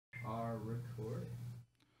are recording.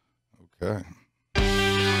 Okay.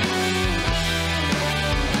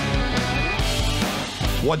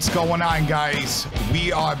 What's going on, guys?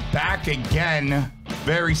 We are back again.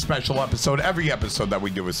 Very special episode. Every episode that we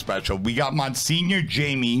do is special. We got Msgr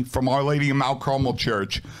Jamie from Our Lady of Mount Carmel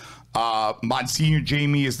Church. Msgr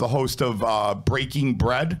Jamie is the host of Breaking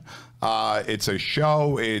Bread. It's a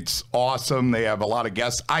show. It's awesome. They have a lot of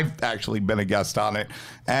guests. I've actually been a guest on it.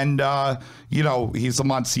 And, you know, he's a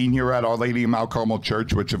Msgr at Our Lady of Mount Carmel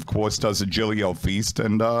Church, which, of course, does a Giglio Feast.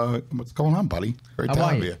 And what's going on, buddy? Great to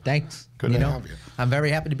have you. Thanks. Good to have you. I'm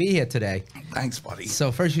very happy to be here today. Thanks, buddy.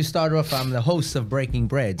 So first you start off, I'm the host of Breaking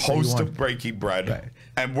Bread. So Host of Breaking Bread. Right.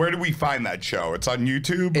 And where do we find that show? It's on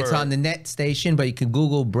YouTube? It's on the net station, but you can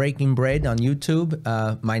Google Breaking Bread on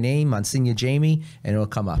YouTube. My name, Msgr Jamie, and it'll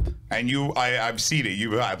come up. And I've seen it.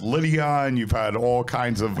 You've had Lydia on. You've had all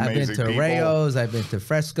kinds of amazing people. I've been to Rayo's. I've been to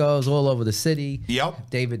Fresco's all over the city.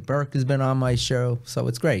 Yep. David Burke has been on my show, so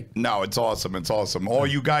it's great. No, it's awesome. It's awesome. All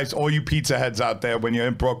you guys, all you pizza heads out there, when you're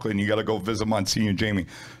in Brooklyn, you got to go visit Msgr Jamie.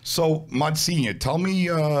 So, Msgr, tell me,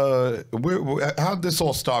 how'd this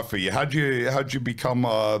all start for you? How'd you become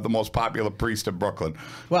the most popular priest in Brooklyn?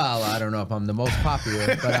 Well, I don't know if I'm the most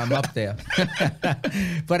popular, but I'm up there.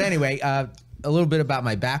 But anyway, a little bit about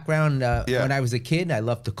my background. When I was a kid, I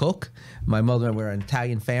loved to cook. My mother, we're an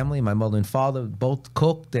Italian family. My mother and father both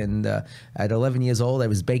cooked, and at 11 years old, I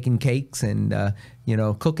was baking cakes and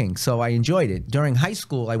cooking. So I enjoyed it. During high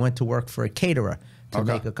school, I went to work for a caterer to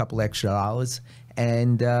make a couple extra dollars.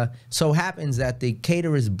 And so happens that the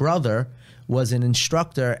caterer's brother was an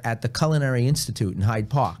instructor at the Culinary Institute in Hyde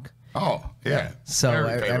Park. Oh, yeah. So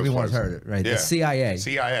everyone's heard it, right? Yeah. The CIA.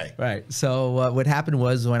 CIA. Right. So what happened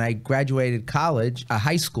was when I graduated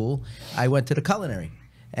high school, I went to the culinary.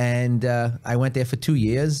 And I went there for 2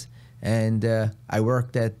 years. And I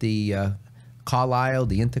worked at the Carlisle,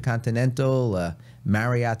 the Intercontinental,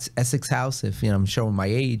 Marriott's Essex House, if I'm showing my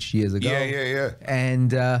age, years ago. Yeah.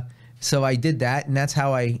 And so I did that, and that's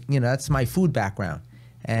how that's my food background.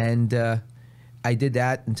 And I did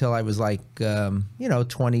that until I was like,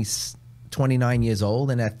 29 years old.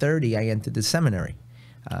 And at 30, I entered the seminary.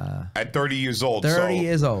 At 30 years old. 30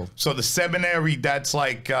 years old. So the seminary, that's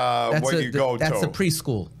like what you go to. That's a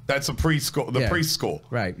preschool. That's a preschool. Preschool.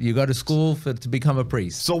 Right. You go to school to become a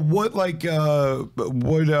priest. So what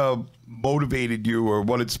motivated you, or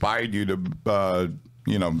what inspired you to,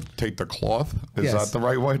 take the cloth? Is that the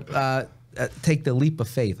right word? Take the leap of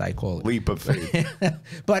faith, I call it. Leap of faith.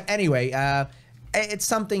 But anyway, it's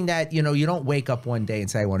something that, you don't wake up one day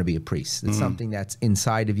and say, I want to be a priest. It's something that's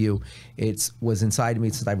inside of you. It was inside of me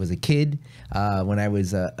since I was a kid. When I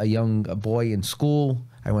was a young boy in school,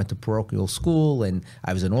 I went to parochial school, and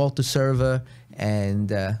I was an altar server,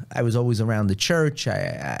 and I was always around the church.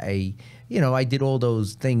 I did all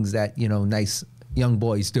those things that, nice young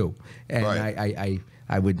boys do. And right.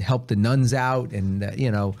 I would help the nuns out and,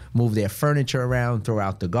 move their furniture around, throw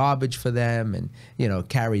out the garbage for them, and,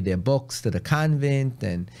 carry their books to the convent.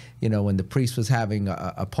 And, when the priest was having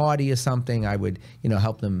a party or something, I would,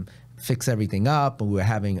 help them fix everything up. And we were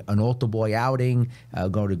having an altar boy outing,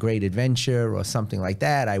 go to Great Adventure or something like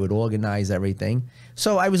that. I would organize everything.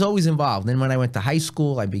 So I was always involved. And when I went to high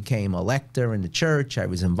school, I became a lector in the church. I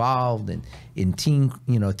was involved in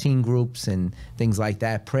teen groups and things like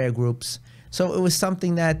that, prayer groups. So it was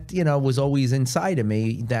something that, was always inside of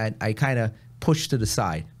me that I kind of pushed to the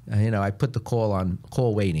side. I put the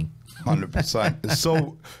call waiting.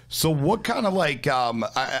 100%. So what kind of I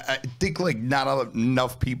think not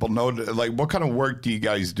enough people know, what kind of work do you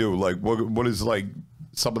guys do? What is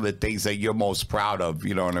some of the things that you're most proud of?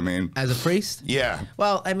 You know what I mean? As a priest? Yeah.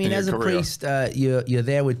 Well, I mean, as a priest, you're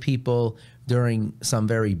there with people during some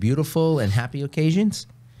very beautiful and happy occasions,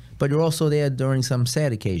 but you're also there during some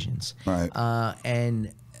sad occasions. Right.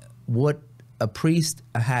 And what a priest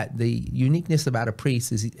the uniqueness about a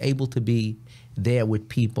priest is he's able to be there with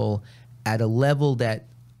people at a level that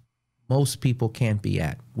most people can't be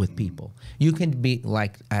at with people. You can be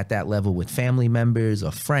at that level with family members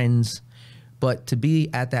or friends, but to be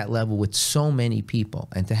at that level with so many people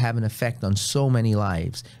and to have an effect on so many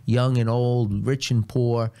lives, young and old, rich and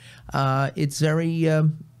poor, it's very,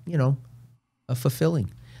 fulfilling.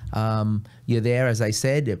 You're there, as I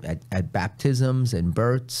said, at baptisms and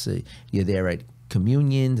births. You're there at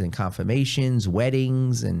communions and confirmations,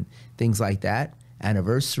 weddings and things like that,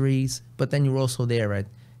 anniversaries. But then you're also there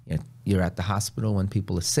you're at the hospital when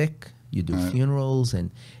people are sick. You do funerals,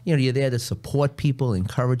 and you're there to support people,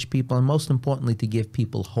 encourage people, and most importantly, to give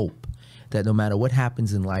people hope. That no matter what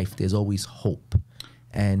happens in life, there's always hope,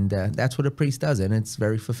 and that's what a priest does, and it's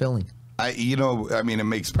very fulfilling. I mean, it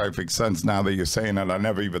makes perfect sense now that you're saying it. I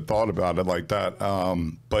never even thought about it like that.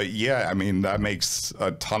 But yeah, I mean, that makes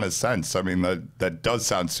a ton of sense. I mean, that does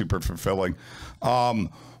sound super fulfilling.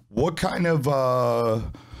 What kind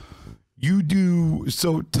of you do?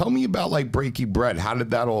 So tell me about like breaking bread. How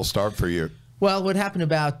did that all start for you? Well, what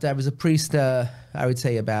happened I was a priest, I would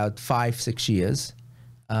say about 5-6 years.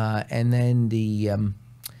 And then the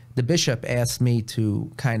bishop asked me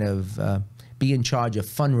to kind of be in charge of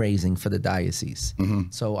fundraising for the diocese.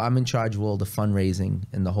 So I'm in charge of all the fundraising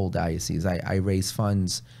in the whole diocese. I raise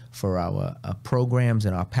funds for our programs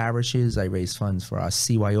in our parishes. I raise funds for our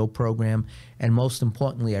CYO program. And most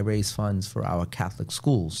importantly, I raise funds for our Catholic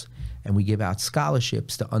schools. And we give out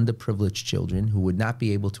scholarships to underprivileged children who would not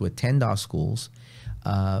be able to attend our schools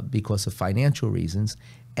because of financial reasons.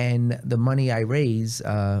 And the money I raise,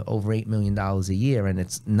 over $8 million a year, and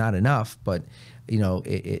it's not enough, but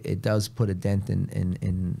it does put a dent in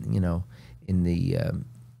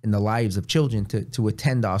the lives of children to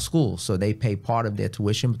attend our schools. So they pay part of their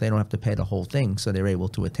tuition, but they don't have to pay the whole thing, so they're able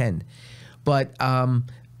to attend. But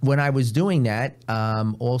when I was doing that,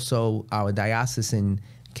 also our diocesan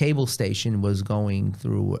cable station was going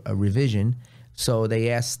through a revision. So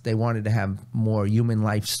they wanted to have more human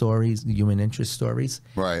life stories, human interest stories.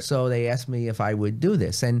 Right. So they asked me if I would do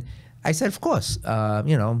this. And I said, of course. I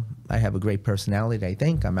have a great personality, I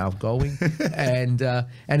think. I'm outgoing. and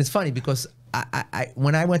it's funny because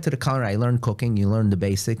when I went to the culinary, I learned cooking. You learn the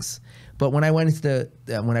basics. But when I went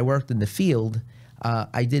when I worked in the field,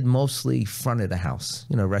 I did mostly front of the house,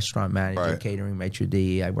 restaurant manager, right. catering, maitre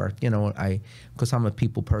d'. I worked, because I'm a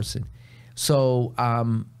people person. So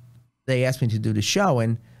they asked me to do the show,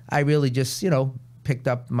 and I really just, picked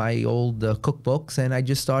up my old cookbooks, and I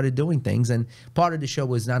just started doing things. And part of the show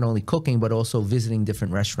was not only cooking, but also visiting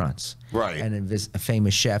different restaurants. Right. And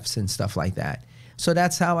famous chefs and stuff like that. So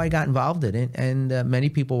that's how I got involved in it. And many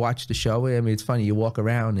people watch the show. I mean, it's funny. You walk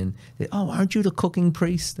around and they, oh, aren't you the cooking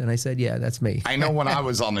priest? And I said, yeah, that's me. I know when I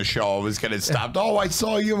was on the show, I was getting stopped. Oh, I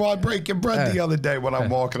saw you on Breaking Bread the other day when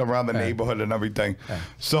I'm walking around the neighborhood and everything.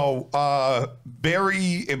 So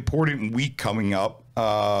very important week coming up.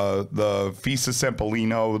 The Feast of San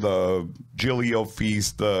Polino, the Giglio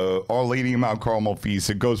Feast, the Our Lady of Mount Carmel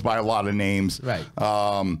Feast. It goes by a lot of names. Right.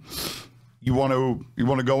 You want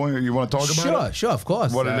to go in? You want to talk about it? Sure, of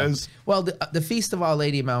course. What it is? Well, the Feast of Our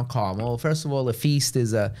Lady of Mount Carmel. First of all, the feast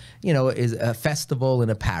is a festival in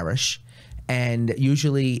a parish, and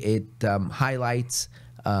usually it highlights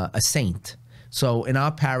a saint. So in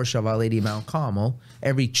our parish of Our Lady of Mount Carmel,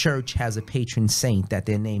 every church has a patron saint that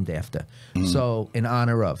they're named after. So in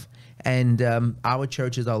honor of. And our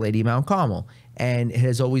church is Our Lady of Mount Carmel. And it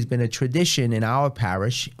has always been a tradition in our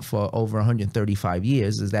parish for over 135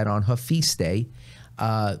 years is that on her feast day,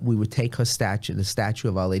 we would take her statue, the statue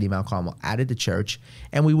of Our Lady of Mount Carmel, out of the church,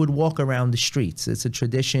 and we would walk around the streets. It's a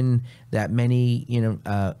tradition that many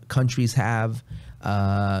countries have,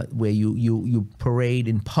 where you parade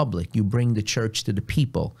in public. You bring the church to the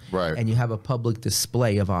people, right. And you have a public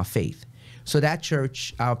display of our faith. So that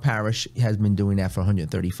church, our parish, has been doing that for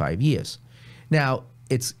 135 years. Now,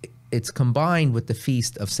 it's combined with the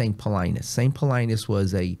feast of St. Paulinus. St. Paulinus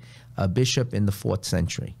was a bishop in the 4th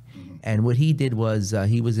century. And what he did was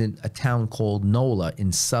he was in a town called Nola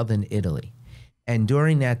in southern Italy. And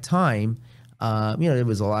during that time, there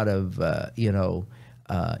was a lot of,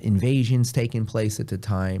 invasions taking place at the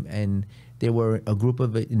time. And there were a group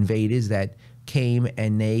of invaders that came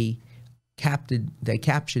and they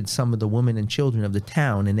captured some of the women and children of the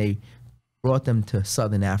town, and they brought them to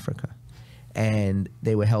southern Africa. And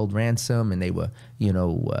they were held ransom, and they were,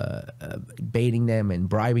 baiting them and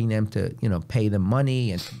bribing them to, pay them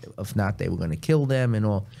money, and if not, they were going to kill them and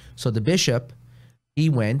all. So the bishop, he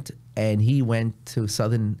went to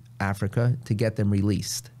southern Africa to get them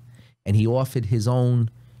released, and he offered his own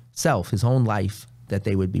life, that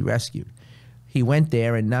they would be rescued. He went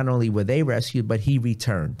there, and not only were they rescued, but he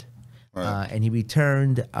returned. Right. And he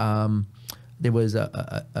returned. There was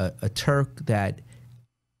a Turk that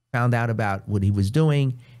found out about what he was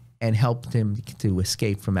doing and helped him to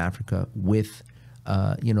escape from Africa with,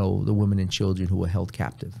 the women and children who were held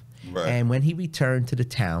captive. Right. And when he returned to the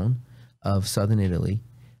town of southern Italy,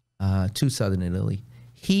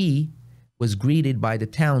 he was greeted by the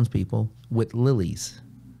townspeople with lilies.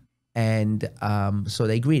 And so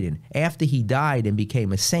they greeted him. After he died and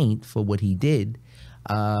became a saint for what he did,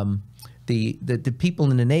 the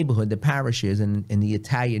people in the neighborhood, the parishes, and in the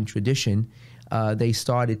Italian tradition, they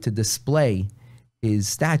started to display his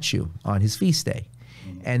statue on his feast day.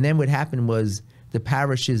 And then what happened was the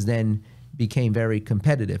parishes then became very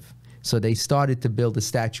competitive. So they started to build the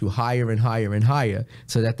statue higher and higher and higher,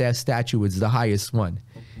 so that their statue was the highest one.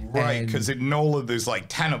 Right, because in NOLA there's like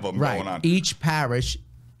 10 of them going on. Each parish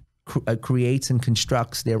creates and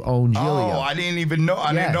constructs their own Giglio. Oh, I didn't even know.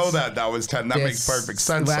 I didn't know that was 10. That makes perfect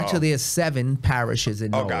sense. Well, actually, there's 7 parishes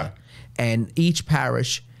in NOLA. And each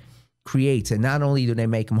parish creates, and not only do they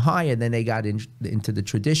make them higher, then they got into the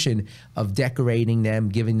tradition of decorating them,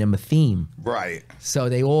 giving them a theme. Right. So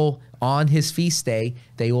they all, on his feast day,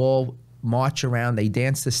 they all march around, they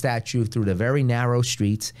dance the statue through the very narrow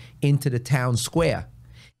streets into the town square.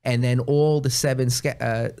 And then all the 7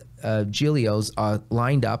 Giglios are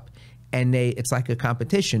lined up, and it's like a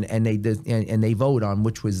competition, and they vote on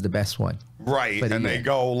which was the best one. Right, and they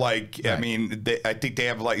go like, I mean, I think they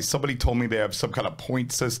have like, somebody told me they have some kind of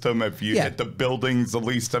point system if you hit the buildings the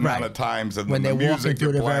least amount of times, and when then they're the walking music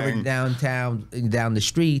through the playing. very downtown, down the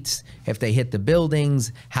streets, if they hit the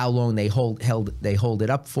buildings, how long they hold it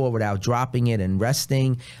up for without dropping it and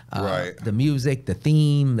resting. The music, the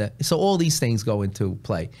theme, so all these things go into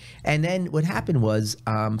play. And then what happened was,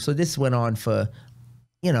 so this went on for,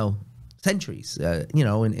 centuries,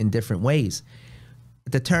 in different ways.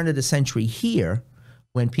 At the turn of the century here,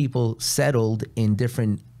 when people settled in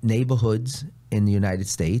different neighborhoods in the United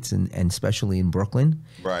States, and especially in Brooklyn,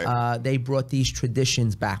 they brought these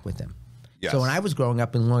traditions back with them. Yes. So when I was growing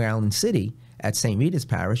up in Long Island City at St. Rita's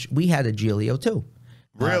Parish, we had a Giglio too.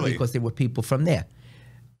 Really? Because there were people from there.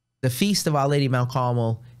 The Feast of Our Lady of Mount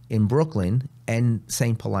Carmel in Brooklyn and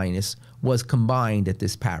St. Paulinus was combined at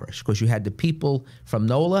this parish, because you had the people from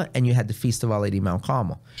NOLA and you had the Feast of Our Lady of Mount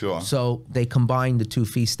Carmel. Sure. So they combined the two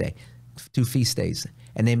feast days,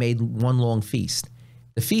 and they made one long feast.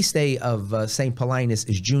 The feast day of St. Paulinus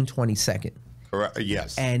is June 22nd. Correct.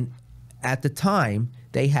 Yes. And at the time,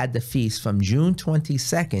 they had the feast from June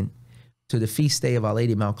 22nd to the feast day of Our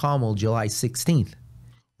Lady of Mount Carmel, July 16th.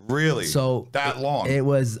 Really? So that long? It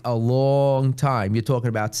was a long time. You're talking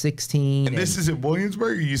about 16. And this is in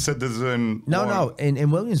Williamsburg? Or you said this is in... No, in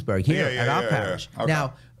Williamsburg, here at our parish. Okay.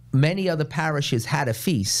 Now, many other parishes had a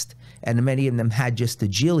feast, and many of them had just a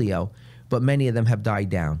Giglio, but many of them have died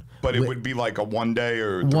down. But it would be like a 1 day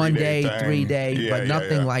or 3 day 1 day, thing. 3 day, but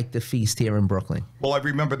nothing like the feast here in Brooklyn. Well, I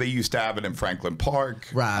remember they used to have it in Franklin Park.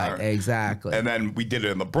 Right, exactly. And then we did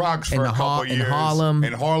it in the Bronx for a couple years. In Harlem.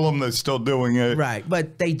 In Harlem, they're still doing it. Right,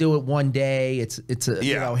 but they do it 1 day. It's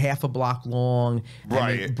a half a block long. Right.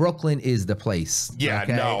 I mean, Brooklyn is the place. Yeah,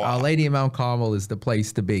 okay? no. Our Lady of Mount Carmel is the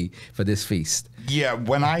place to be for this feast. Yeah,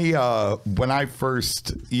 when I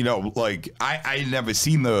first, I had never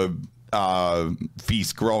seen the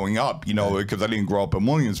feast growing up, because I didn't grow up in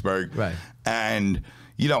Williamsburg. Right. And,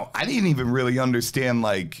 I didn't even really understand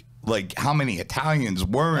like how many Italians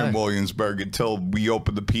were in Williamsburg until we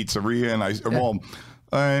opened the pizzeria, and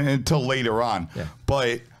until later on. Yeah.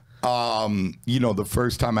 But the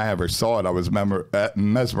first time I ever saw it, I was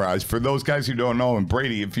mesmerized. For those guys who don't know, and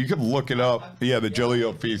Brady, if you could look it up, the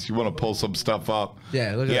Giglio Feast, you want to pull some stuff up.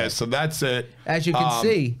 Yeah, look at that. So that's it. As you can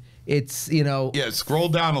see, it's, scroll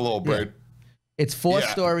down a little bit. Yeah. It's 4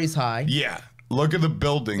 stories high. Yeah. Look at the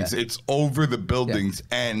buildings. Yeah. It's over the buildings.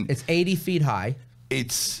 Yeah. And it's 80 feet high.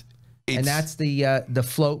 And that's the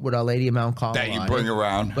float with Our Lady of Mount Carmel that you bring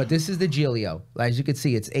around. But this is the Giglio. As you can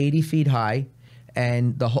see, it's 80 feet high.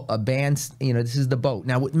 And the band's, this is the boat.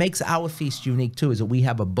 Now, what makes our feast unique, too, is that we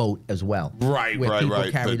have a boat as well. Right, where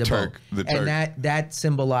people carry the boat. And that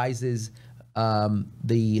symbolizes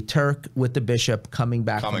the Turk with the bishop coming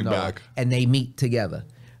back from NOLA, and they meet together.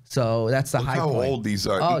 So that's the high point. Look how old these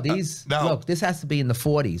are. Oh, look, this has to be in the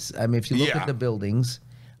 40s. I mean, if you look at the buildings,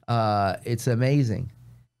 it's amazing.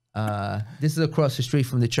 This is across the street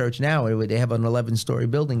from the church now, where they have an 11-story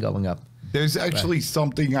building going up. There's actually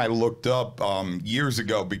something I looked up years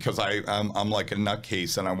ago, because I'm like a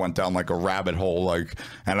nutcase, and I went down like a rabbit hole,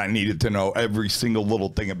 and I needed to know every single little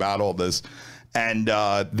thing about all this. And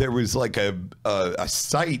there was like a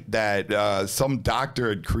site that some doctor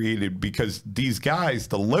had created, because these guys,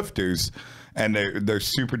 the lifters, and they're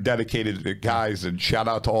super dedicated guys, and shout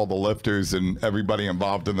out to all the lifters and everybody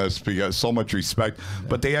involved in this, because so much respect.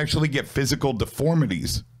 But they actually get physical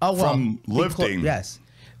deformities from lifting. Yes.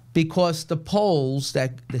 Because the poles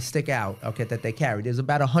that stick out, that they carry, there's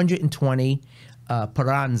about 120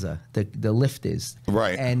 paranza, the lifters.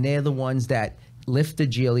 Right. And they're the ones that lift the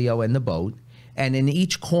Giglio and the boat. And in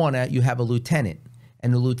each corner, you have a lieutenant.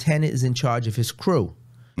 And the lieutenant is in charge of his crew.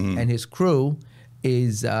 And his crew he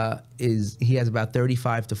has about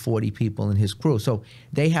 35 to 40 people in his crew. So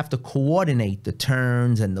they have to coordinate the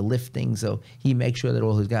turns and the lifting. So he makes sure that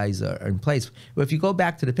all his guys are in place. But if you go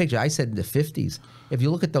back to the picture, I said in the 50s, if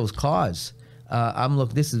you look at those cars, I'm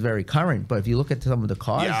look. This is very current, but if you look at some of the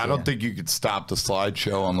cars, Yeah, I don't think you could stop the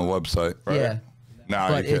slideshow on the website. Right? Yeah, no,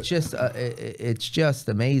 but it's just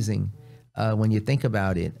amazing when you think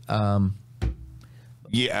about it.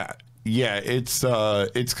 Yeah,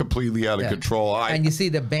 it's completely out of control. And you see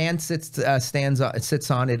the band sits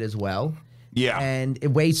on it as well. Yeah, and it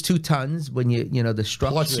weighs 2 tons when you know the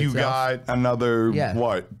structure. Plus, you got another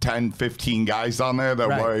 10, 15 guys on there that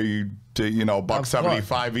weigh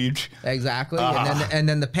 $1.75 each. Exactly, and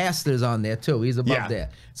then the pastor's on there too. He's above there.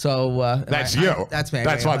 So that's you. That's me.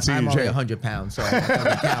 That's what's I'm only 100 pounds, so I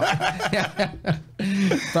don't count.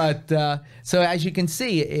 But so as you can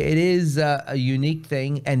see, it is a unique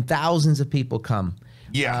thing, and thousands of people come.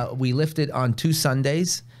 Yeah, we lifted on 2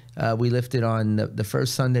 Sundays. We lifted on the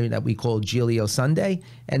first Sunday that we call Giglio Sunday,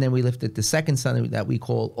 and then we lifted the second Sunday that we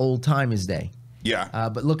call Old Timers Day. Yeah.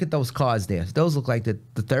 But look at those cars there. Those look like the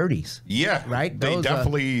 30s. Yeah. Right? They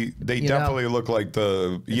definitely look like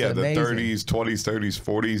the 30s, 20s, 30s,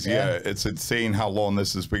 40s. Yeah. It's insane how long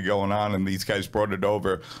this has been going on, and these guys brought it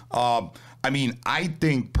over. I mean, I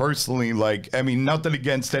think personally, nothing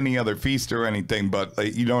against any other feast or anything, but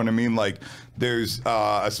you know what I mean? Like, there's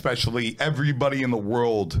especially everybody in the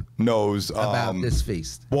world knows about this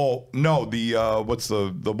feast. Well, no, what's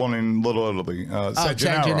the one in Little Italy? San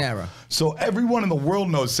Gennaro. So everyone in the world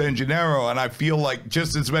knows San Gennaro, and I feel like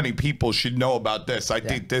just as many people should know about this. I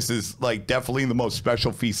think this is definitely the most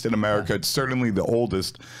special feast in America. It's certainly the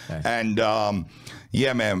oldest, and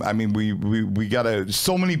yeah, man. I mean, we gotta.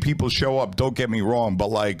 So many people show up. Don't get me wrong, but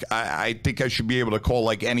I think I should be able to call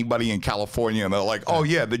anybody in California, and they're like, "Oh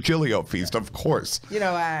yeah, the Giglio Feast, of course." You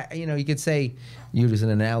could say, use an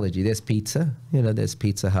analogy. There's pizza. There's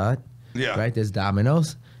Pizza Hut. Yeah. Right. There's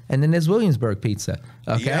Domino's, and then there's Williamsburg Pizza.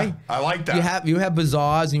 Okay. Yeah, I like that. You have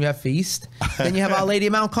bazaars and you have feast. Then you have Our Lady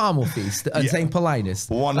of Mount Carmel feast. St. Paulinus.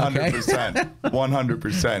 100%.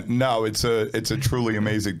 100%. No, it's a truly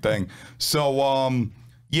amazing thing. So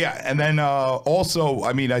yeah, and then also,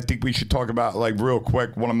 I mean, I think we should talk about real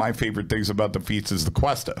quick. One of my favorite things about the feast is the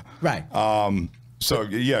Cuesta. Right. So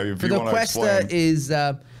yeah, if you want to explain.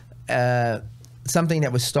 The Cuesta is something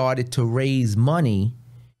that was started to raise money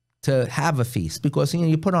to have a feast, because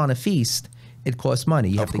you put on a feast, it costs money.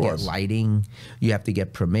 You have to get lighting, you have to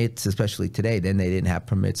get permits, especially today. Then they didn't have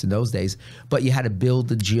permits in those days, but you had to build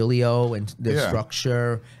the Giglio and the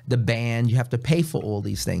structure, the band. You have to pay for all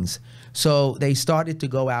these things. So they started to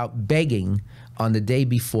go out begging on the day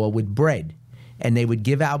before with bread, and they would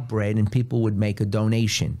give out bread, and people would make a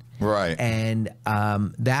donation. Right. And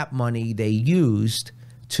that money they used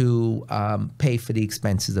to pay for the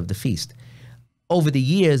expenses of the feast. Over the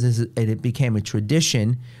years, it became a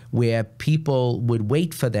tradition where people would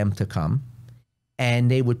wait for them to come,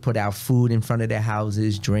 and they would put out food in front of their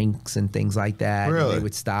houses, drinks and things like that. Really? And they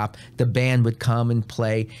would stop. The band would come and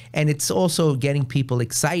play. And it's also getting people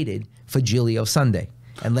excited for Giglio Sunday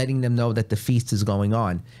and letting them know that the feast is going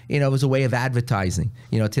on. It was a way of advertising.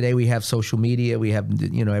 Today we have social media, we have,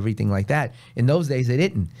 everything like that. In those days, they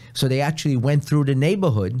didn't. So they actually went through the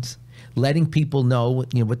neighborhoods, letting people know,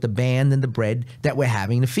 with the band and the bread, that we're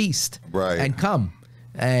having a feast. Right. And come.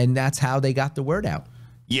 And that's how they got the word out.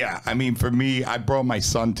 Yeah, I mean, for me, I brought my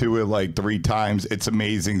son to it 3 times. It's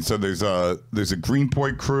amazing. So there's a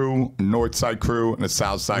Greenpoint crew, a North Side crew, and a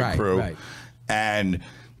South Side crew. Right. And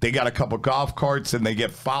they got a couple golf carts, and they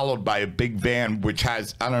get followed by a big van, which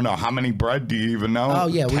has, I don't know, how many bread do you even know? Oh,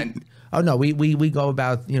 yeah. We go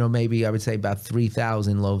about, maybe I would say about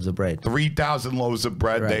 3,000 loaves of bread. 3,000 loaves of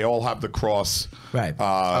bread. Right. They all have the cross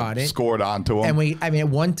scored onto them. And at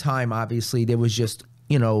one time, obviously, there was just,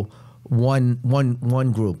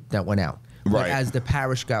 one group that went out. Right. But as the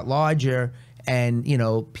parish got larger, and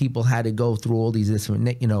people had to go through all these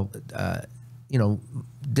different,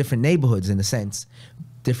 different neighborhoods, in a sense,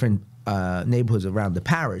 different neighborhoods around the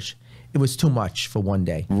parish. It was too much for one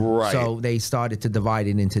day. Right. So they started to divide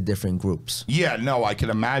it into different groups. Yeah, no, I can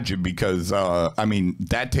imagine, because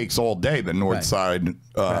that takes all day, the North Side.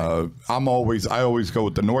 I always go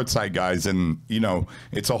with the North Side guys, and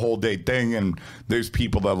it's a whole day thing, and there's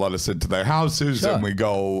people that let us into their houses, and we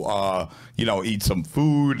go eat some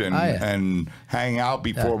food and hang out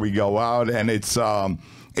before we go out, and it's a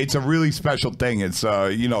really special thing. It's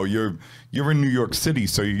you're in New York City,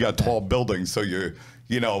 so you got tall buildings, so you're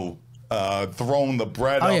throwing the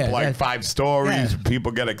bread up 5 stories. Yeah.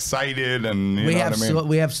 People get excited, and you know what I mean?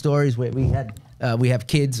 We have stories where we had We have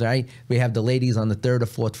kids, right? We have the ladies on the 3rd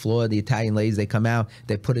or 4th floor, the Italian ladies, they come out,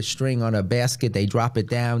 they put a string on a basket, they drop it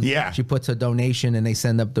down. Yeah. She puts her donation and they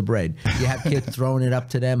send up the bread. You have kids throwing it up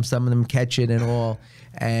to them. Some of them catch it and all.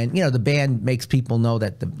 And, the band makes people know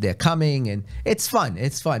that they're coming, and it's fun.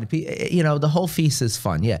 It's fun. The whole feast is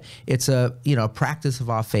fun. Yeah. It's a, practice of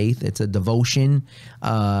our faith. It's a devotion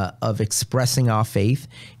of expressing our faith.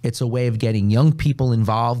 It's a way of getting young people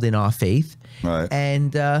involved in our faith. Right.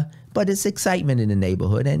 And, but it's excitement in the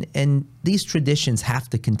neighborhood, and these traditions have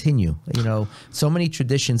to continue. So many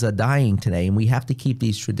traditions are dying today, and we have to keep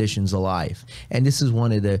these traditions alive. And this is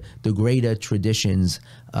one of the greater traditions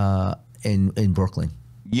in Brooklyn.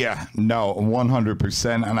 Yeah, no,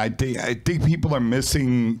 100%. And I think people are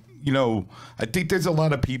missing, I think there's a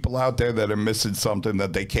lot of people out there that are missing something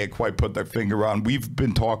that they can't quite put their finger on. We've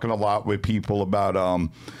been talking a lot with people about, kind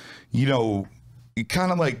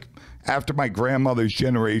of like after my grandmother's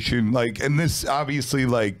generation, and this obviously,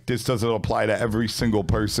 this doesn't apply to every single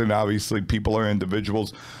person. Obviously, people are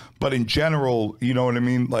individuals. But in general, you know what I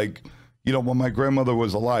mean? When my grandmother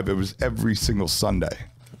was alive, it was every single Sunday.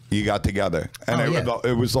 You got together, and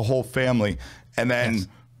it was the whole family. And then,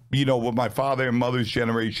 with my father and mother's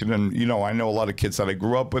generation, and, I know a lot of kids that I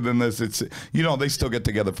grew up with in this, it's, they still get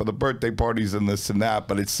together for the birthday parties and this and that,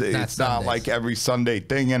 but it's not like every Sunday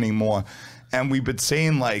thing anymore. And we've been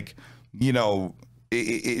saying,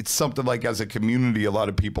 it's something as a community, a lot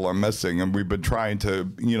of people are missing, and we've been trying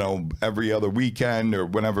to, every other weekend or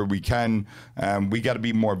whenever we can, we got to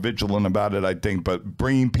be more vigilant about it, I think, but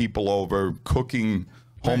bringing people over, cooking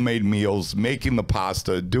homemade meals, making the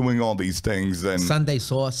pasta, doing all these things, and Sunday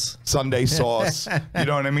sauce. You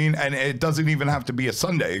know what I mean? And it doesn't even have to be a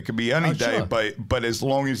Sunday; it could be any day. Sure. But as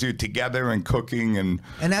long as you're together and cooking, and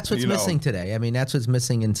that's what's missing today. I mean, that's what's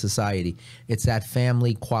missing in society. It's that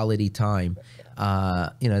family quality time.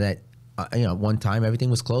 One time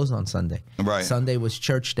everything was closed on Sunday. Right. Sunday was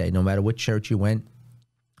church day. No matter what church you went,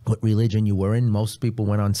 what religion you were in, most people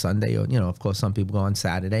went on Sunday, or of course some people go on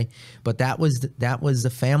Saturday, but that was the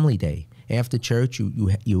family day. After church,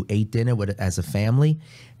 you ate dinner as a family,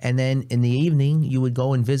 and then in the evening you would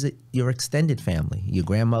go and visit your extended family, your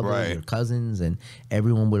grandmother, right, your cousins, and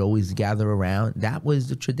everyone would always gather around. That was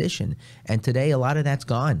the tradition, and today a lot of that's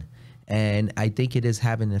gone, and I think it is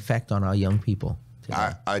having an effect on our young people.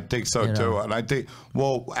 I think so too, and I think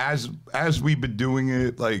as we've been doing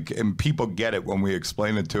it, and people get it when we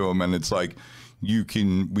explain it to them, and it's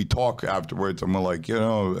we talk afterwards, and we're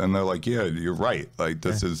and they're like, yeah, you're right.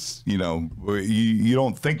 This is, you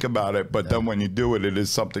don't think about it, but then when you do it, it is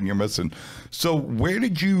something you're missing. So where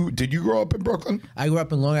did you grow up in Brooklyn? I grew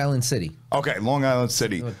up in Long Island City. Okay, Long Island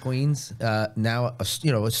City. Queens. Now,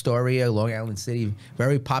 Astoria, Long Island City,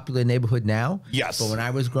 very popular neighborhood now. Yes. But when I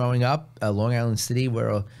was growing up, Long Island City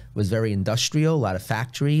was very industrial, a lot of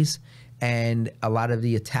factories, and a lot of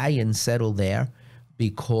the Italians settled there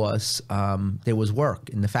because there was work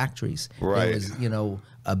in the factories. Right. There was,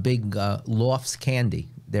 a big Lofts Candy.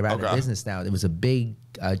 They're out of business now. There was a big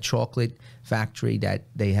chocolate factory that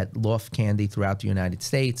they had Loft Candy throughout the United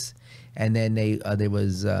States. And then there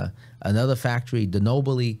was another factory, the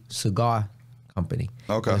Nobili Cigar Company.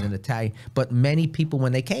 Okay. It was an Italian. But many people,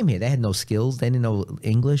 when they came here, they had no skills. They didn't know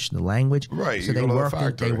English, the language. Right. So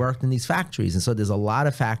they worked in these factories. And so there's a lot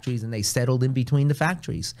of factories, and they settled in between the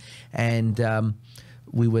factories. And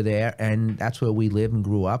we were there, and that's where we lived and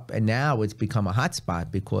grew up. And now it's become a hot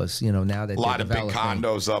spot because, now that a lot of big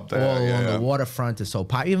condos up there. All on the waterfront is so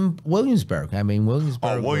popular. Even Williamsburg. I mean,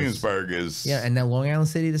 Williamsburg. Oh, Williamsburg is. Yeah, and then Long Island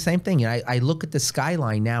City, the same thing. I look at the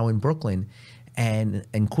skyline now in Brooklyn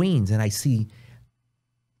and Queens, and I see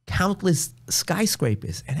countless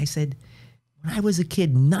skyscrapers. And I said, when I was a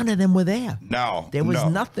kid, none of them were there. No. There was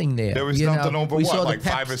nothing there. There was nothing over what,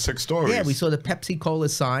 5 or 6 stories? Yeah, we saw the Pepsi Cola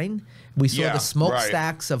sign. We saw the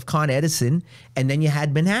smokestacks of Con Edison, and then you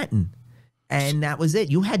had Manhattan. And that was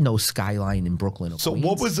it. You had no skyline in Brooklyn or So Queens.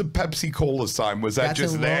 what was the Pepsi Cola sign? Was that That's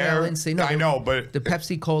just in Long there? Island City. No, I know, but the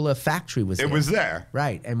Pepsi Cola factory was there. It was there.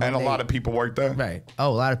 Right. And a lot of people worked there? Right. Oh,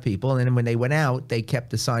 a lot of people. And then when they went out, they kept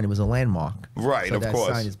the sign. It was a landmark. Right, so of that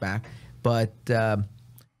course. sign is back. But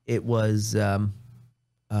it was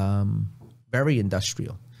very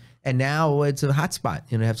industrial. And now it's a hotspot.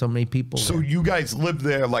 You have so many people. So there. you guys lived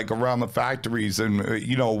there, around the factories, and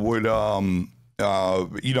would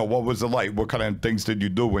what was it like? What kind of things did you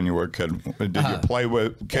do when you were a kid? Did you play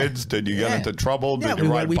with kids? Did you get into trouble? Did you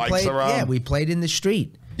ride bikes around? Yeah, we played in the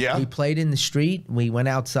street. Yeah, we played in the street. We went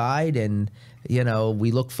outside, and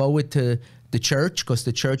we look forward to the church, because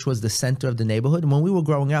the church was the center of the neighborhood. And when we were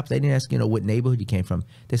growing up, they didn't ask, what neighborhood you came from.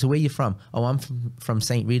 They said, where you from? Oh, I'm from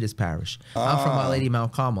St. Rita's Parish. I'm from Our Lady of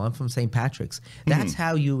Mount Carmel. I'm from St. Patrick's. That's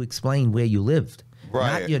how you explain where you lived.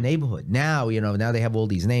 Right. Not your neighborhood. Now, now they have all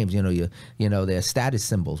these names, they're status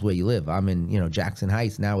symbols where you live. I'm in, Jackson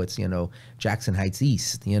Heights. Now it's, Jackson Heights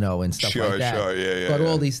East, and stuff like that. Sure, yeah. But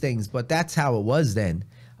all these things. But that's how it was then.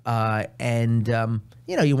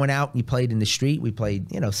 You went out and you played in the street. We played,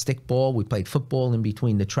 stickball. We played football in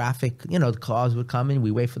between the traffic. The cars would come in.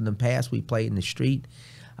 We wait for them to pass. We played in the street.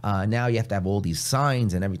 Now you have to have all these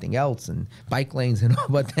signs and everything else and bike lanes and all.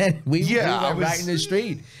 But then we went right in the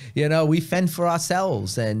street. We fend for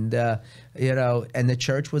ourselves. And, and the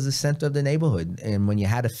church was the center of the neighborhood. And when you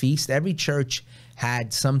had a feast, every church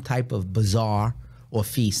had some type of bazaar or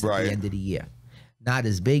feast at the end of the year. Not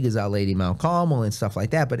as big as Our Lady Mount Carmel and stuff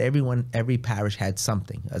like that, but every parish had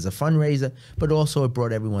something as a fundraiser, but also it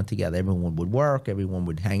brought everyone together. Everyone would work, everyone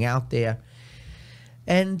would hang out there.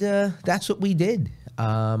 And that's what we did.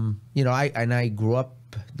 I grew up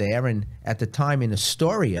there, and at the time in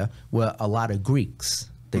Astoria were a lot of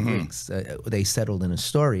Greeks. Greeks, they settled in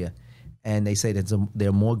Astoria. And they say that there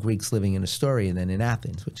are more Greeks living in Astoria than in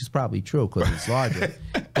Athens, which is probably true because it's larger.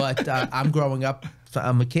 But I'm growing up.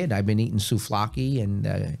 I'm a kid. I've been eating souvlaki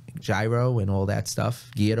and gyro and all that stuff.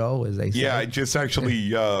 Gyro, as they say. Yeah, I just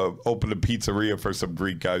actually opened a pizzeria for some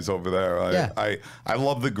Greek guys over there. I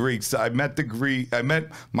love the Greeks. I met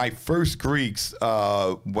my first Greeks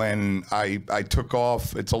when I took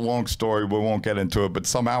off. It's a long story. We won't get into it. But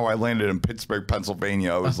somehow I landed in Pittsburgh,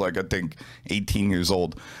 Pennsylvania. I was I think 18 years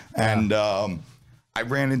old. And I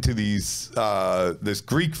ran into this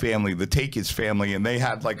Greek family, the Takis family, and they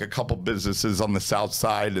had like a couple businesses on the south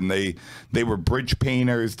side, and they were bridge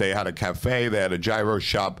painters. They had a cafe, they had a gyro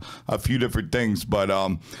shop, a few different things. But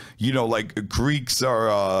Greeks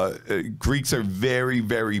are very,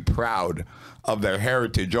 very proud of their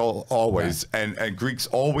heritage always, right. and Greeks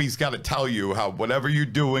always got to tell you how whatever you're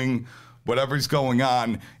doing, whatever's going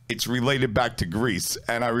on, it's related back to Greece.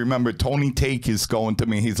 And I remember Tony Takis going to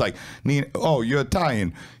me. He's like, oh, you're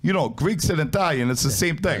Italian. Greeks and Italian, it's the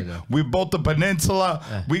same thing. We built the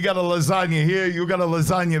peninsula. We got a lasagna here. You got a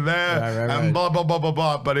lasagna there. Right. And blah, blah, blah, blah,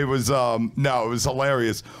 blah. But it was, it was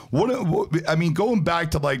hilarious. Going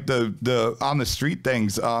back to like the on the street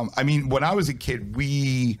things. When I was a kid,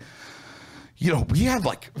 we had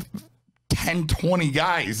like 10, 20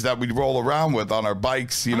 guys that we'd roll around with on our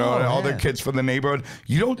bikes, and other kids from the neighborhood.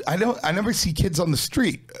 I never see kids on the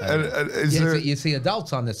street. You see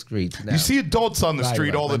adults on the street now. You see adults on the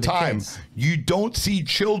street all the time. You don't see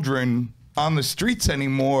children on the streets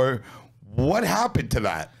anymore. What happened to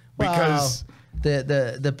that? Because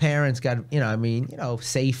the parents got,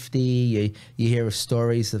 safety. You hear of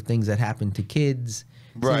stories of things that happened to kids.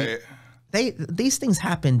 Right. These things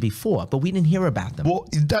happened before, but we didn't hear about them. Well,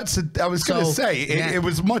 I was going to say, it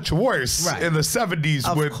was much worse in the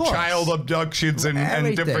 70s with child abductions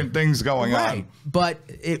and different things going on. But,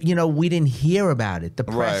 we didn't hear about it. The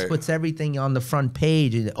press puts everything on the front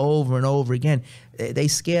page over and over again. They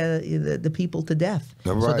scare the people to death.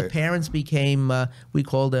 So the parents became, we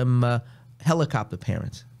call them helicopter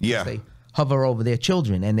parents. Yeah. They hover over their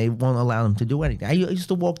children, and they won't allow them to do anything. I used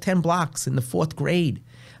to walk 10 blocks in the 4th grade.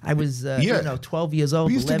 I was, 12 years old.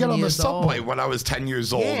 We used to get on the subway when I was 10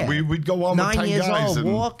 years old. Yeah. We'd go on with 10 guys. 9 years old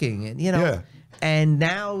walking, and and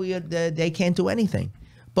now they can't do anything.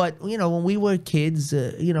 But when we were kids,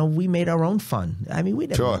 we made our own fun. We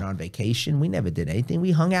never went on vacation. We never did anything. We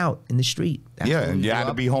hung out in the street. And you had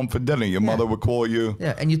to be home for dinner. Your mother would call you.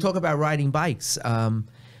 Yeah, and you talk about riding bikes.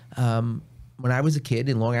 When I was a kid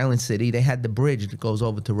in Long Island City, they had the bridge that goes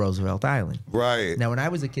over to Roosevelt Island. Right. Now, when I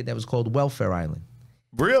was a kid, that was called Welfare Island.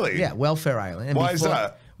 Really? Yeah, Welfare Island. And why is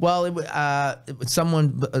that? Well,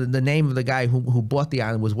 the name of the guy who bought the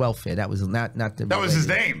island was Welfare. That was not the. That was his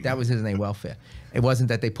name. That was his name, Welfare. It wasn't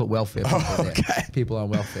that they put welfare people there. People on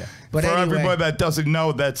welfare. But for everybody that doesn't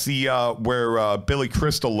know, that's the where Billy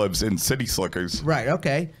Crystal lives in City Slickers. Right.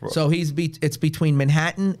 Okay. So it's between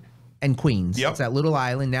Manhattan and Queens. Yep. It's that little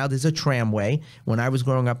island. Now there's a tramway. When I was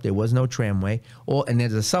growing up, there was no tramway. And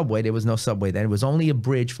there's a subway. There was no subway then. It was only a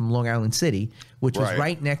bridge from Long Island City, which was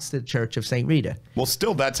right next to the Church of St. Rita. Well,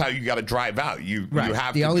 still, that's how you got to drive out. You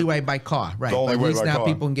have the only way by car. Right. The only way by car. Now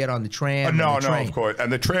people can get on the tram. No, of course.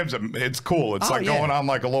 And the trams, it's cool. It's going on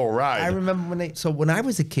like a little ride. I remember when I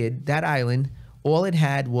was a kid, that island, all it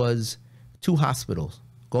had was 2 hospitals,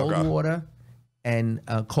 Goldwater and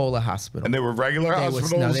Kohler Hospital. And they were regular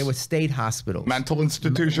hospitals? No, they were state hospitals. Mental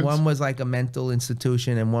institutions? One was like a mental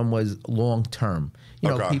institution, and one was long-term.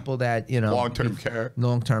 People that, long-term care.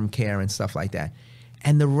 Long-term care and stuff like that.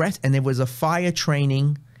 and the rest, and there was a fire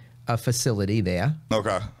training facility there.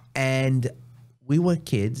 Okay. And we were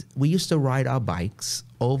kids. We used to ride our bikes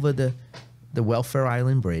over the Welfare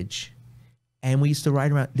Island Bridge, and we used to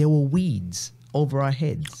ride around. There were weeds over our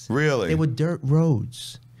heads. Really? There were dirt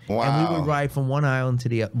roads. Wow. And we would ride from one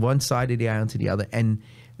side of the island to the other. And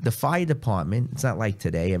the fire department, it's not like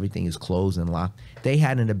today, everything is closed and locked. They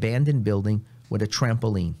had an abandoned building with a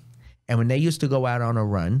trampoline. And when they used to go out on a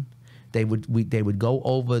run, they would go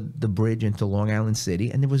over the bridge into Long Island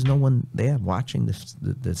City, and there was no one there watching the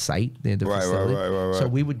site, the facility. Right. So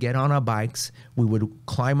we would get on our bikes, we would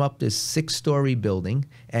climb up this 6-story building,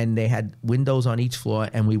 and they had windows on each floor,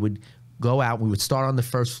 and we would go out. We would start on the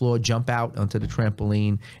first floor, jump out onto the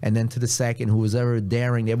trampoline, and then to the second. Who was ever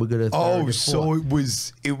daring, they would go to the third. Oh, so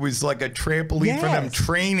it was like a trampoline for them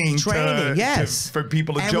training, yes, for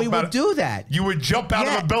people to jump out. And we would do that. You would jump out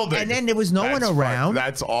of the building, and then there was no one around.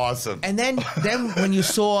 That's awesome. And then when you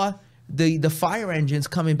saw the fire engines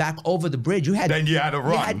coming back over the bridge, you had to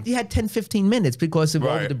run. You had 10, 15 minutes because of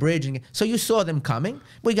over the bridge, and so you saw them coming.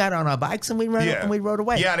 We got on our bikes and we rode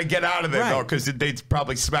away. You had to get out of there though, because they'd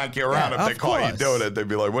probably smack you around if they caught you doing it. They'd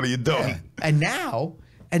be like, "What are you doing?" Yeah.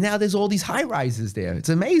 And now there's all these high rises there. It's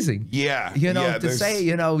amazing. Yeah. To say,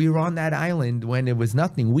 you're on that island when it was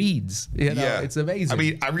nothing, weeds. It's amazing. I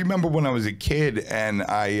mean, I remember when I was a kid and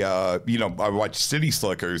I watched City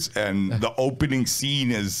Slickers, and the opening scene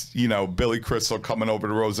is, Billy Crystal coming over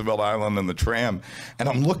to Roosevelt Island in the tram. And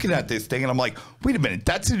I'm looking at this thing and I'm like, wait a minute,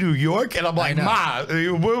 that's in New York? And I'm like, Ma,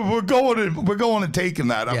 we're going and taking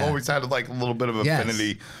that. I've always had like a little bit of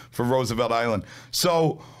affinity for Roosevelt Island.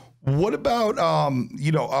 So what about, I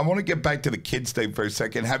want to get back to the kids thing for a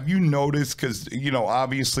second. Have you noticed, because,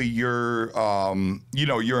 obviously you're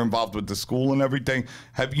involved with the school and everything.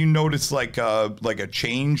 Have you noticed like a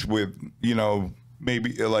change with,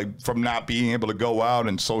 maybe like from not being able to go out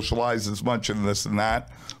and socialize as much and this and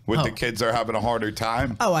that, with the kids are having a harder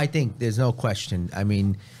time? Oh, I think there's no question. I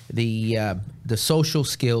mean, the social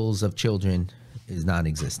skills of children is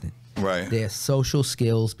non-existent. Right. Their social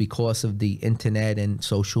skills, because of the internet and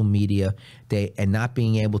social media, and not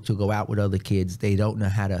being able to go out with other kids, they don't know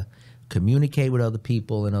how to communicate with other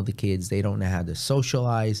people and other kids. They don't know how to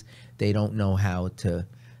socialize. They don't know how to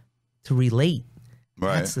relate.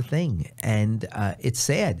 Right. That's the thing. And it's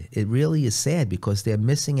sad. It really is sad, because they're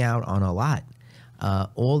missing out on a lot.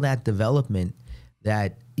 All that development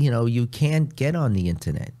that, you can't get on the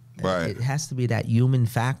internet. Right. It has to be that human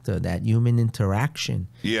factor, that human interaction.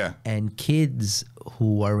 Yeah. And kids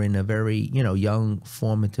who are in a very, young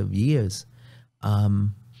formative years are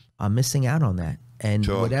missing out on that. And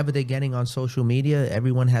whatever they're getting on social media,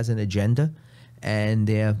 everyone has an agenda, and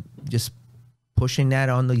they're just pushing that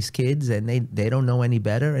on these kids, and they don't know any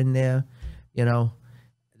better, and they're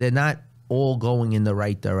not all going in the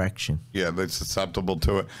right direction. Yeah, they're susceptible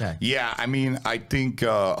to it. Okay. Yeah, I mean, I think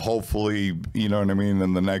hopefully,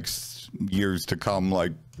 in the next years to come,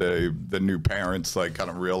 like the new parents like kind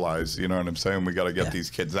of realize, you know what I'm saying? We got to get these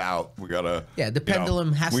kids out. We got to. Yeah, the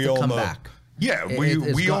pendulum has to come back. Yeah,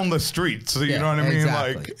 we own the streets. So you know what I mean?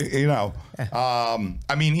 Exactly. Like,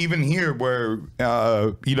 I mean, even here where,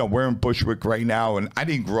 we're in Bushwick right now, and I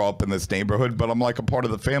didn't grow up in this neighborhood, but I'm like a part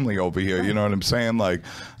of the family over here. Right. You know what I'm saying? Like,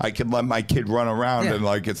 I can let my kid run around and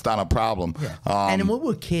like, it's not a problem. Yeah. And when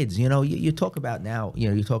we're kids, you talk about now,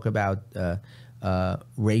 you talk about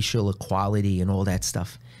racial equality and all that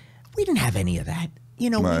stuff. We didn't have any of that. We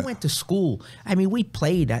went to school. I mean, we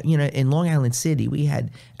played, in Long Island City. We had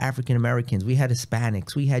African Americans. We had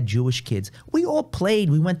Hispanics. We had Jewish kids. We all played.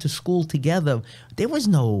 We went to school together. There was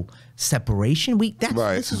no separation.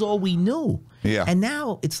 This is all we knew. Yeah. And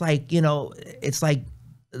now it's like, it's like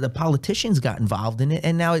the politicians got involved in it,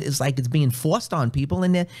 and now it's like it's being forced on people,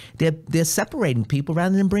 and they're separating people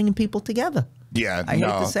rather than bringing people together. Yeah, I hate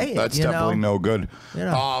to say it. That's definitely no good.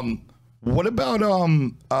 What about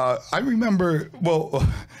I remember,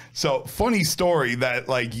 so funny story that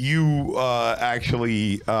like you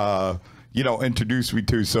actually introduced me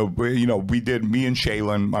to. So we did, me and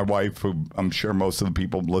Shaylin, my wife, who I'm sure most of the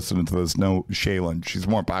people listening to this know Shaylin. She's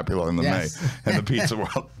more popular than me in the pizza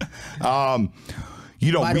world.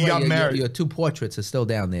 We got married. Your two portraits are still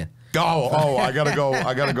down there. Oh, I gotta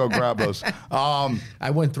go grab those.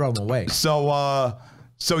 I wouldn't throw them away.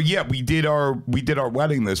 So yeah, we did our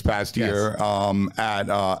wedding this past year at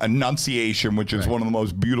Annunciation, which is one of the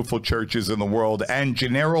most beautiful churches in the world. And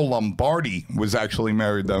Gennaro Lombardi was actually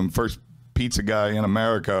married, first pizza guy in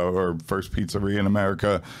America, or first pizzeria in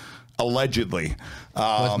America. allegedly.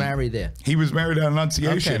 Was married there. He was married at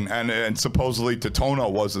Annunciation, Okay. and supposedly Totono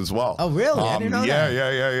was as well. Oh, really? I didn't know that.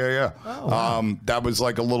 Yeah. Oh, wow. That was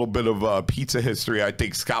like a little bit of pizza history. I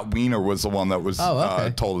think Scott Wiener was the one that was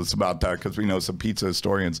told us about that, because we know some pizza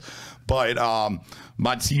historians. But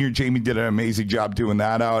Monsignor Jamie did an amazing job doing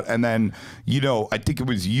that out. And then, you know, I think it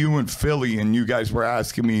was you in Philly, and you guys were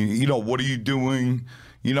asking me, you know, what are you doing,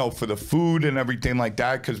 you know, for the food and everything like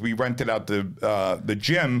that, because we rented out the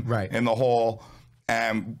gym in the hall.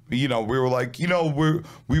 And, you know, we were like, you know,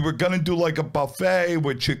 we were going to do like a buffet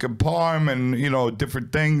with chicken parm and, you know,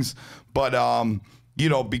 different things. But, you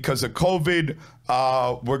know, because of COVID,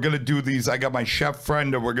 we're going to do these. I got my chef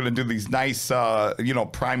friend, and we're going to do these nice, you know,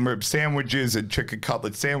 prime rib sandwiches and chicken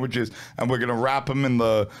cutlet sandwiches. And we're going to wrap them in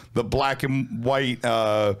the black and white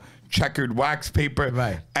checkered wax paper.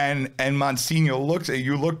 Right. And Monsignor looked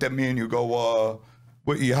at me and you go,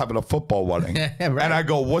 what, you having a football wedding? Right. And I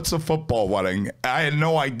go, what's a football wedding? I had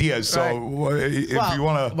no idea. So if you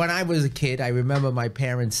want to. When I was a kid, I remember my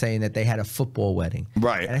parents saying that they had a football wedding.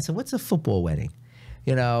 Right. And I said, what's a football wedding?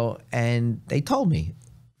 You know, and they told me,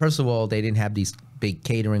 first of all, they didn't have these big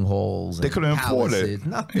catering halls. They couldn't afford it.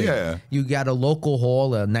 Nothing. Yeah. You got a local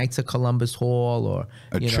hall, a Knights of Columbus hall, or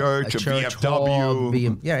a church, a VFW.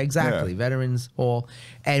 Hall, yeah, exactly. Yeah. Veterans Hall.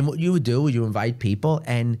 And what you would do is you invite people,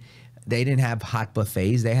 and they didn't have hot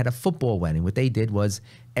buffets. They had a football wedding. What they did was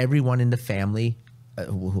everyone in the family,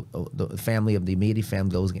 the family of the immediate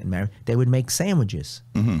family, those getting married, they would make sandwiches,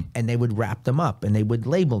 and they would wrap them up, and they would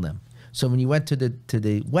label them. So when you went to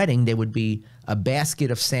the wedding, there would be a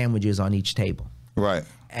basket of sandwiches on each table. Right.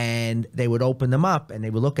 And they would open them up, and they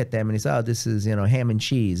would look at them, and they say, oh, this is, you know, ham and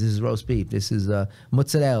cheese. This is roast beef. This is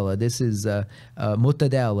mozzarella. This is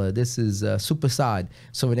mortadella. This is supersad.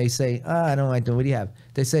 So when they say, oh, I don't like them, what do you have?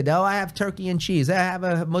 They said, oh, I have turkey and cheese. I have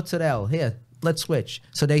a mozzarella. Here, let's switch.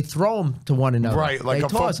 So they throw them to one another. Right, like they a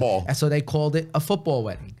football. And so they called it a football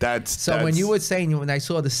wedding. So when you were saying, when I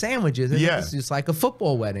saw the sandwiches, it was just like a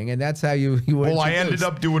football wedding, and that's how you were Well, I ended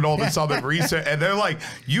up doing all this other research, and they're like,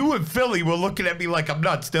 you in Philly were looking at me like I'm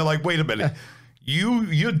nuts. They're like, wait a minute.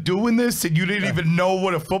 You're doing this and you didn't even know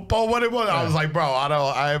what a football wedding was? I was like, bro,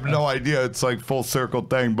 I have no idea. It's like full circle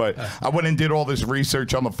thing. But I went and did all this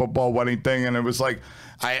research on the football wedding thing, and it was like,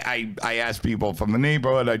 I asked people from the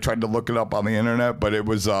neighborhood. I tried to look it up on the internet, but it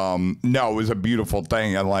was no, it was a beautiful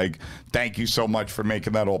thing. And like, thank you so much for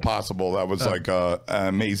making that all possible. That was like an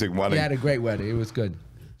amazing wedding. We had a great wedding. It was good.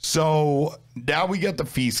 So now we get the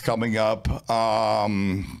feast coming up.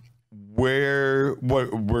 We're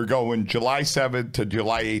going July 7th to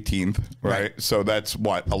July 18th, right? So that's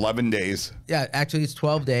what, 11 days? Yeah, actually it's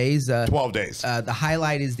 12 days. 12 days. The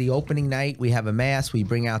highlight is the opening night. We have a mass. We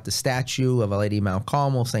bring out the statue of Our Lady of Mount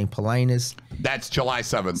Carmel, St. Paulinus. That's July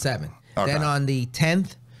 7th. Okay. Then on the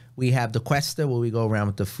 10th, we have the Cuesta, where we go around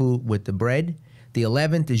with the food, with the bread. The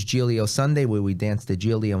 11th is Giglio Sunday, where we dance the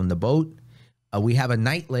Giglio on the boat. We have a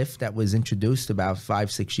night lift that was introduced about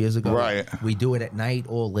 5-6 years ago. Right. We do it at night,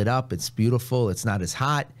 all lit up. It's beautiful. It's not as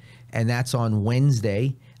hot. And that's on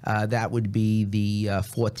Wednesday. That would be the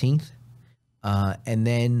 14th. And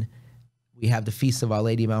then we have the Feast of Our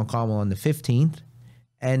Lady of Mount Carmel on the 15th.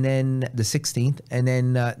 And then the 16th. And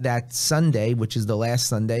then that Sunday, which is the last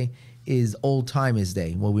Sunday, is Old Timers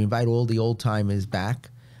Day, where we invite all the old timers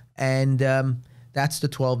back. And that's the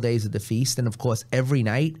 12 days of the feast. And, of course, every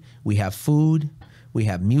night we have food, we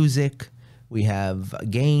have music, we have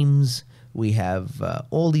games, we have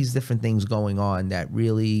all these different things going on that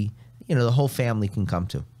really, you know, the whole family can come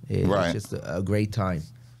to. It's just a great time.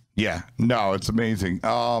 Yeah. No, it's amazing.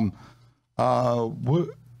 What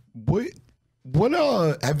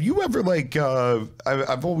have you ever, like,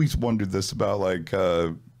 I've always wondered this about, like,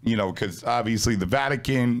 you know, because obviously the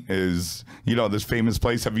Vatican is, you know, this famous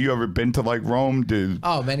place. Have you ever been to like Rome? Many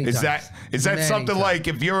times. Is that something like,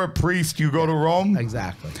 if you're a priest, you go to Rome?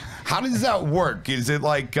 Exactly. How does that work? Is it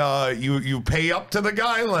like you pay up to the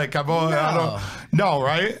guy? Like I don't. No,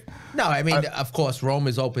 right? No, I mean, of course, Rome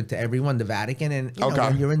is open to everyone, the Vatican. And you know,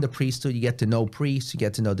 when you're in the priesthood, you get to know priests, you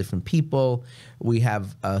get to know different people. We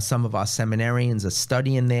have some of our seminarians are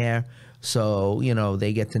studying there. So, you know,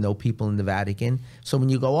 they get to know people in the Vatican. So when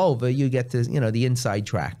you go over, you get to, you know, the inside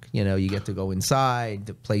track. You know, you get to go inside,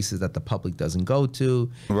 the places that the public doesn't go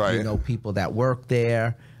to. Right. You know, people that work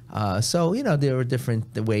there. So, you know, there are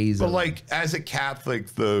different ways. But like, as a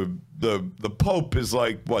Catholic, the Pope is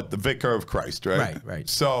like, what, the Vicar of Christ, right? Right.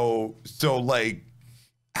 So like,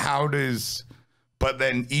 how does, but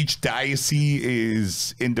then each diocese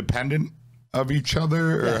is independent of each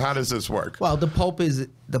other, or how does this work? Well, the Pope is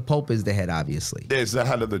the head, obviously. There's the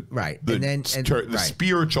head of the right, the and then the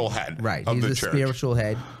spiritual head, right. Of He's the the church. spiritual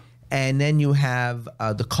head, And then you have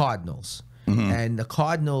the cardinals. And the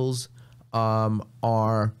cardinals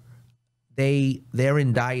they're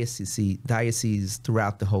in dioceses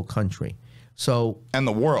throughout the whole country. So and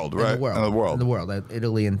the world, right? In the world,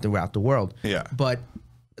 Italy and throughout the world. Yeah. But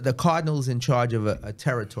the cardinal's in charge of a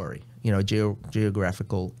territory,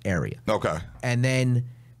 geographical area. Okay. And then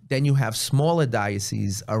you have smaller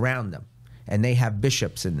dioceses around them, and they have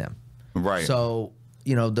bishops in them. Right. So,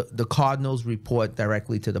 the cardinals report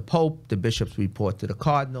directly to the Pope, the bishops report to the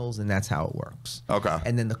cardinals, and that's how it works. Okay.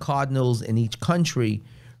 And then the cardinals in each country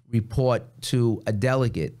report to a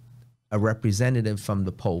delegate, a representative from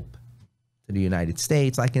the Pope to the United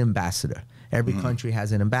States, like an ambassador. Every country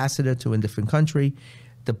has an ambassador to a different country.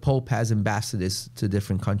 The Pope has ambassadors to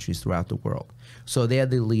different countries throughout the world. So they're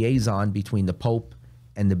the liaison between the Pope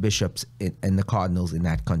and the bishops and the cardinals in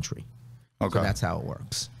that country. Okay. So that's how it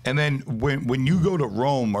works. And then when you go to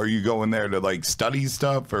Rome, are you going there to like study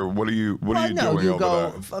stuff, or what are you doing over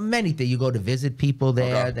there? For many things. You go to visit people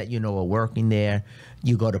there that are working there.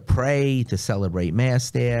 You go to pray, to celebrate Mass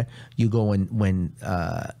there. You go when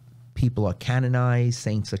people are canonized,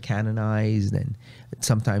 saints are canonized, and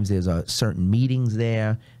sometimes there's certain meetings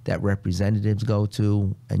there that representatives go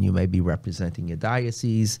to, and you may be representing your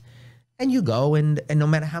diocese. And you go, and no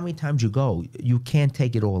matter how many times you go, you can't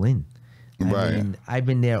take it all in. I mean, I've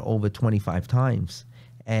been there over 25 times,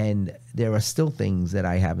 and there are still things that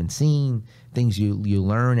I haven't seen, things you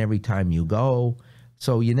learn every time you go.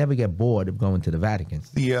 So you never get bored of going to the Vatican.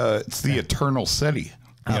 It's the eternal city.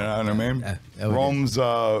 You know what I mean? Rome's,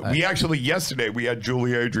 we actually, yesterday, we had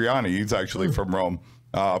Giulio Adriani. He's actually from Rome,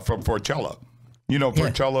 from Forcella.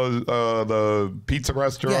 Forcella, the pizza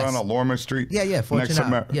restaurant on Lorimer Street? Yeah,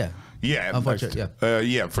 Forcella.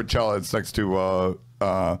 Forcella. It's next to,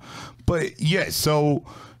 but yeah, so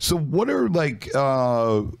what are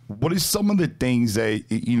what is some of the things that,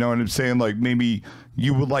 what I'm saying, like maybe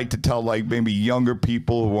you would like to tell like maybe younger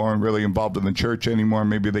people who aren't really involved in the church anymore,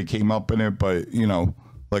 maybe they came up in it, but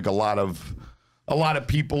like a lot of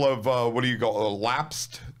people have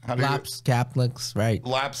lapsed? Lapsed Catholics, right?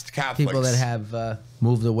 Lapsed Catholics. People that have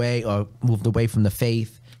moved away from the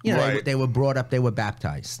faith. They were brought up, they were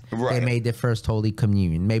baptized. Right. They made their first Holy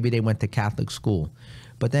Communion. Maybe they went to Catholic school.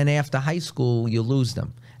 But then after high school, you lose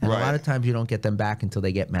them. And a lot of times you don't get them back until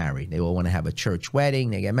they get married. They all want to have a church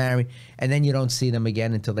wedding, they get married, and then you don't see them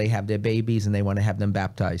again until they have their babies and they want to have them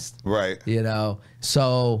baptized. Right.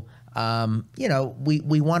 So,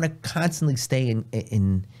 we want to constantly stay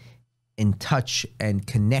in touch and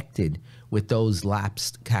connected with those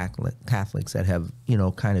lapsed Catholics that have,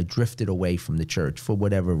 kind of drifted away from the church for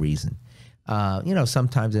whatever reason.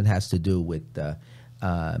 Sometimes it has to do with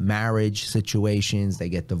marriage situations. They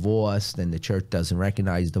get divorced and the church doesn't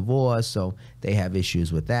recognize divorce, so they have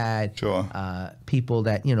issues with that. Sure. People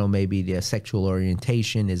that, maybe their sexual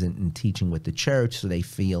orientation isn't in teaching with the church, so they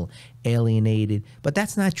feel alienated. But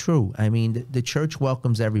that's not true. I mean, the church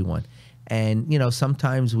welcomes everyone. And,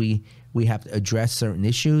 sometimes we have to address certain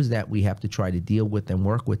issues that we have to try to deal with and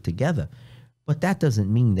work with together. But that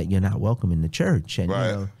doesn't mean that you're not welcome in the church.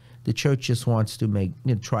 And, the church just wants to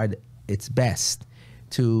try its best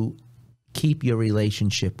to keep your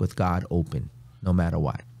relationship with God open, no matter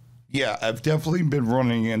what. Yeah, I've definitely been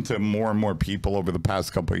running into more and more people over the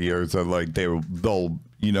past couple of years that like they'll,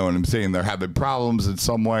 you know what I'm saying, they're having problems in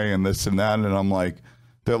some way and this and that, and I'm like,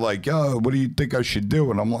 they're like, "Oh, what do you think I should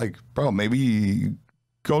do?" And I'm like, "Bro, maybe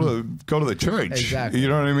go to the church." Exactly. You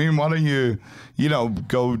know what I mean? Why don't you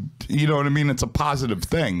go? You know what I mean? It's a positive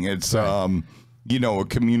thing. It's a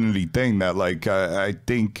community thing that like I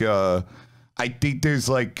think there's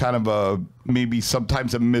like kind of a maybe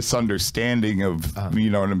sometimes a misunderstanding of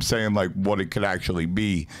you know what I'm saying, like what it could actually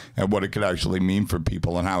be and what it could actually mean for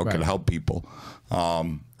people and how it could help people.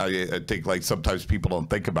 I think like sometimes people don't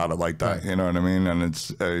think about it like that, you know what I mean? And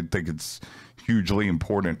I think it's hugely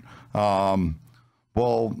important.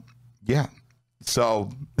 Well, yeah. So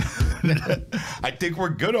I think we're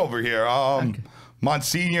good over here.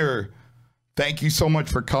 Monsignor, thank you so much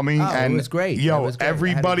for coming. And it was great.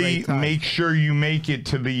 Everybody make sure you make it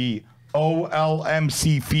to the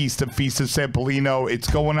OLMC Feast, the Feast of San Polino. It's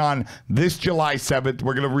going on this July 7th.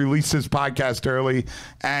 We're going to release this podcast early,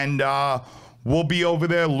 and we'll be over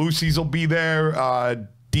there. Lucy's will be there.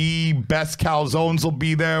 The best calzones will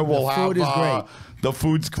be there. We'll have food is great. The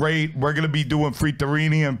food's great. We're going to be doing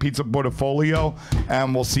friterini and pizza portfolio,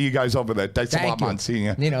 and we'll see you guys over there. Thanks a lot,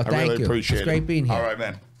 Monsignor. I really appreciate it. It's great being here. All right,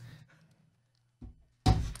 man.